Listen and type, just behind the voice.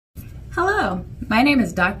Hello, my name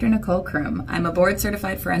is Dr. Nicole Krum. I'm a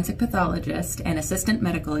board-certified forensic pathologist and assistant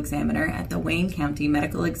medical examiner at the Wayne County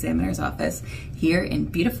Medical Examiner's Office here in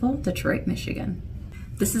beautiful Detroit, Michigan.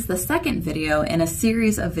 This is the second video in a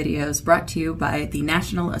series of videos brought to you by the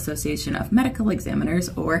National Association of Medical Examiners,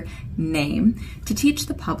 or NAME, to teach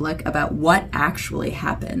the public about what actually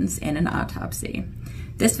happens in an autopsy.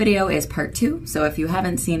 This video is part 2, so if you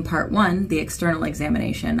haven't seen part 1, the external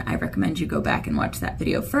examination, I recommend you go back and watch that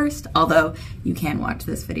video first, although you can watch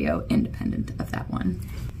this video independent of that one.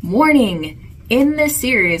 Warning! In this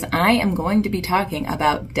series, I am going to be talking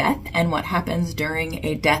about death and what happens during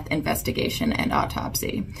a death investigation and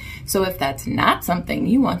autopsy. So if that's not something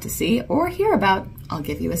you want to see or hear about, I'll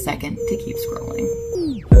give you a second to keep scrolling.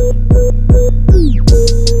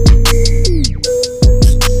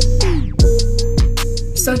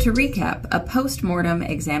 So to recap, a post-mortem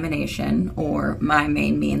examination, or my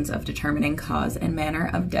main means of determining cause and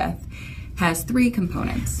manner of death, has 3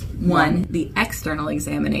 components. 1, the external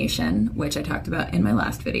examination, which I talked about in my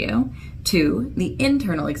last video. 2, the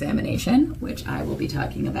internal examination, which I will be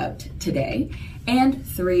talking about today. And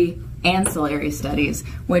 3, ancillary studies,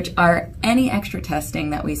 which are any extra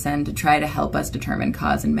testing that we send to try to help us determine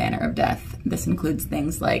cause and manner of death. This includes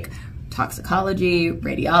things like toxicology,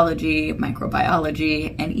 radiology,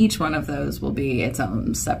 microbiology, and each one of those will be its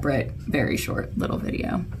own separate, very short little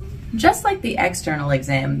video. Just like the external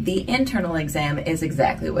exam, the internal exam is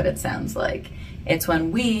exactly what it sounds like. It's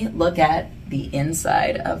when we look at the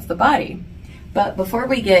inside of the body. But before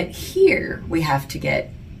we get here, we have to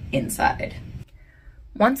get inside.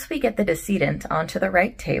 Once we get the decedent onto the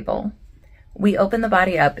right table, we open the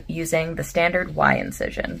body up using the standard Y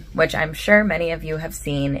incision, which I'm sure many of you have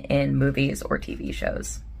seen in movies or TV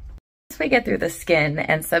shows. Once we get through the skin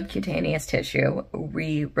and subcutaneous tissue,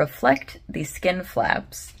 we reflect the skin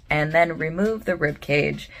flaps and then remove the rib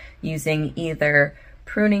cage using either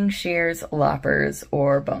pruning shears, loppers,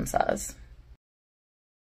 or bone saws.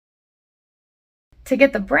 To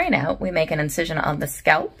get the brain out, we make an incision on the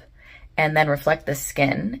scalp and then reflect the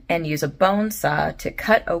skin and use a bone saw to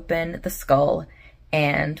cut open the skull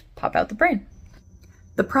and pop out the brain.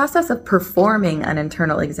 The process of performing an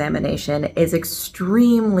internal examination is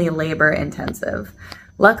extremely labor intensive.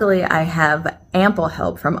 Luckily, I have ample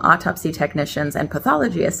help from autopsy technicians and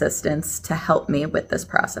pathology assistants to help me with this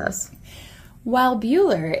process. While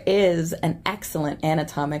Bueller is an excellent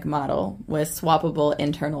anatomic model with swappable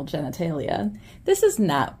internal genitalia, this is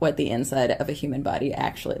not what the inside of a human body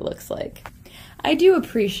actually looks like. I do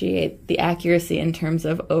appreciate the accuracy in terms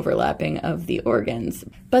of overlapping of the organs,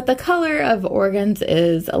 but the color of organs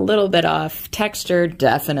is a little bit off, texture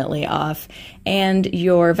definitely off, and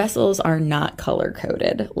your vessels are not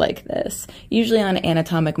color-coded like this. Usually on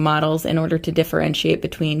anatomic models, in order to differentiate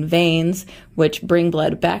between veins, which bring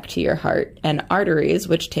blood back to your heart, and arteries,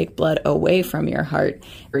 which take blood away from your heart,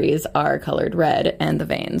 arteries are colored red and the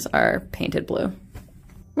veins are painted blue.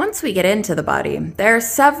 Once we get into the body, there are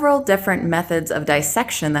several different methods of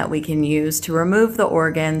dissection that we can use to remove the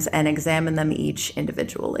organs and examine them each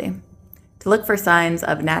individually, to look for signs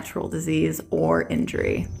of natural disease or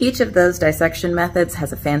injury. Each of those dissection methods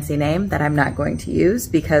has a fancy name that I'm not going to use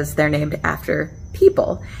because they're named after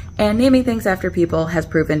people, and naming things after people has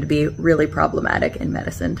proven to be really problematic in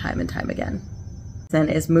medicine time and time again.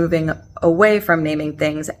 Medicine is moving away from naming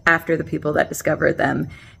things after the people that discovered them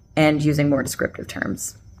and using more descriptive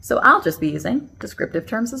terms. So I'll just be using descriptive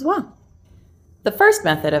terms as well. The first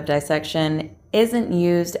method of dissection isn't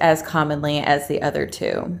used as commonly as the other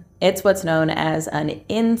two. It's what's known as an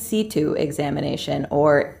in situ examination,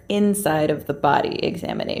 or inside of the body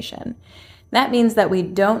examination. That means that we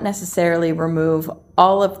don't necessarily remove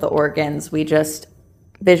all of the organs, we just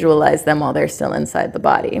visualize them while they're still inside the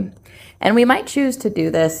body. And we might choose to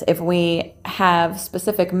do this if we have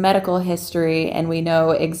specific medical history and we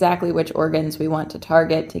know exactly which organs we want to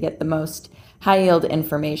target to get the most high-yield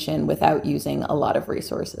information without using a lot of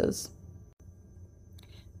resources.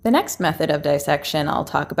 The next method of dissection I'll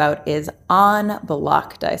talk about is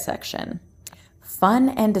on-block dissection. Fun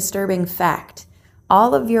and disturbing fact,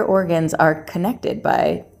 all of your organs are connected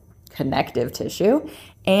by connective tissue,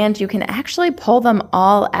 and you can actually pull them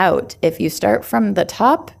all out. If you start from the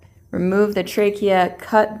top, remove the trachea,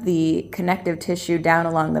 cut the connective tissue down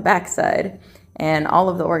along the backside, and all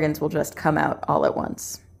of the organs will just come out all at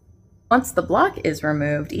once. Once the block is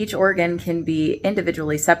removed, each organ can be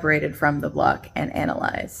individually separated from the block and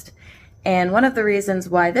analyzed. And one of the reasons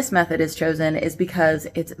why this method is chosen is because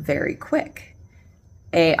it's very quick.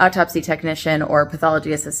 An autopsy technician or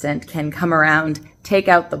pathology assistant can come around, take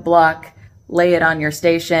out the block, lay it on your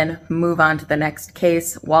station, move on to the next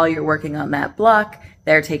case while you're working on that block,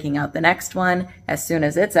 They're taking out the next one. As soon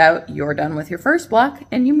as it's out, you're done with your first block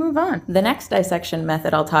and you move on. The next dissection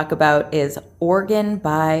method I'll talk about is organ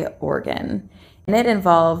by organ. And it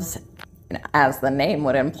involves, as the name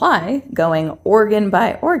would imply, going organ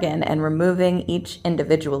by organ and removing each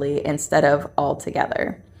individually instead of all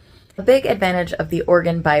together. A big advantage of the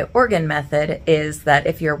organ by organ method is that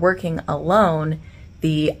if you're working alone,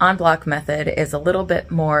 the on-block method is a little bit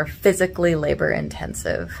more physically labor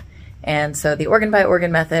intensive. And so the organ by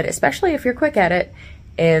organ method, especially if you're quick at it,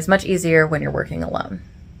 is much easier when you're working alone.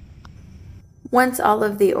 Once all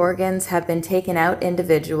of the organs have been taken out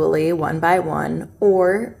individually, one by one,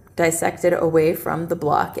 or dissected away from the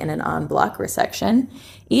block in an on-block resection,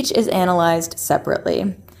 each is analyzed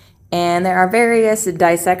separately. And there are various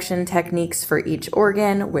dissection techniques for each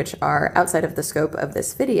organ, which are outside of the scope of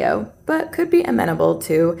this video, but could be amenable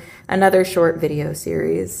to another short video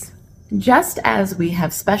series. Just as we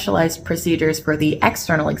have specialized procedures for the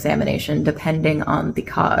external examination depending on the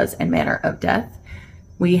cause and manner of death,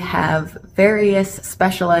 we have various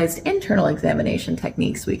specialized internal examination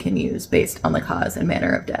techniques we can use based on the cause and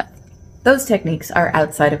manner of death. Those techniques are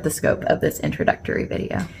outside of the scope of this introductory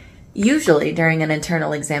video. Usually during an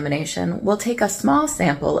internal examination, we'll take a small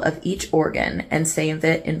sample of each organ and save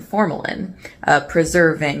it in formalin, a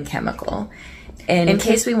preserving chemical, in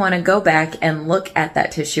case we want to go back and look at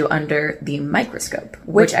that tissue under the microscope,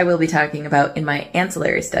 which I will be talking about in my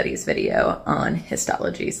ancillary studies video on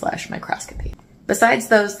histology/microscopy. Besides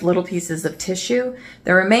those little pieces of tissue,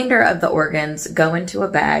 the remainder of the organs go into a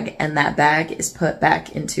bag, and that bag is put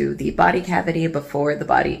back into the body cavity before the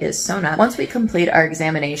body is sewn up. Once we complete our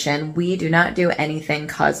examination, we do not do anything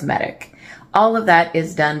cosmetic. All of that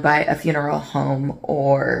is done by a funeral home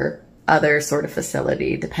or other sort of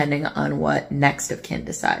facility, depending on what next of kin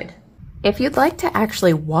decide. If you'd like to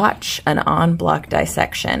actually watch an on-block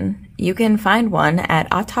dissection, you can find one at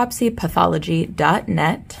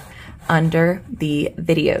autopsypathology.net under the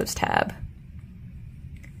Videos tab.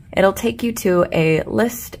 It'll take you to a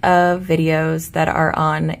list of videos that are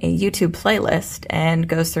on a YouTube playlist and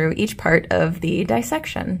goes through each part of the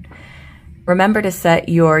dissection. Remember to set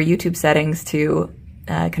your YouTube settings to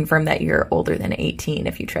confirm that you're older than 18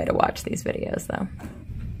 if you try to watch these videos, though.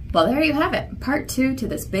 Well, there you have it. Part 2 to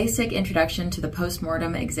this basic introduction to the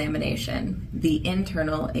postmortem examination, the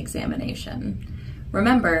internal examination.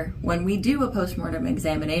 Remember, when we do a postmortem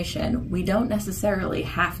examination, we don't necessarily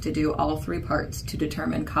have to do all 3 parts to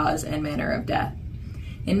determine cause and manner of death.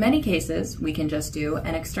 In many cases, we can just do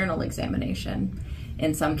an external examination.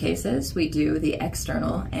 In some cases, we do the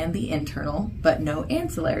external and the internal, but no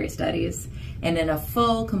ancillary studies. And in a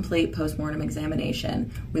full, complete postmortem examination,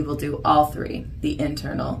 we will do all 3, the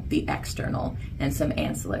internal, the external, and some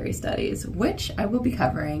ancillary studies, which I will be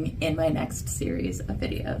covering in my next series of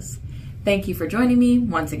videos. Thank you for joining me.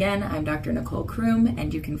 Once again, I'm Dr. Nicole Kroom,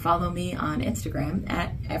 and you can follow me on Instagram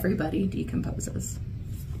at EverybodyDecomposes.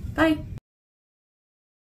 Bye.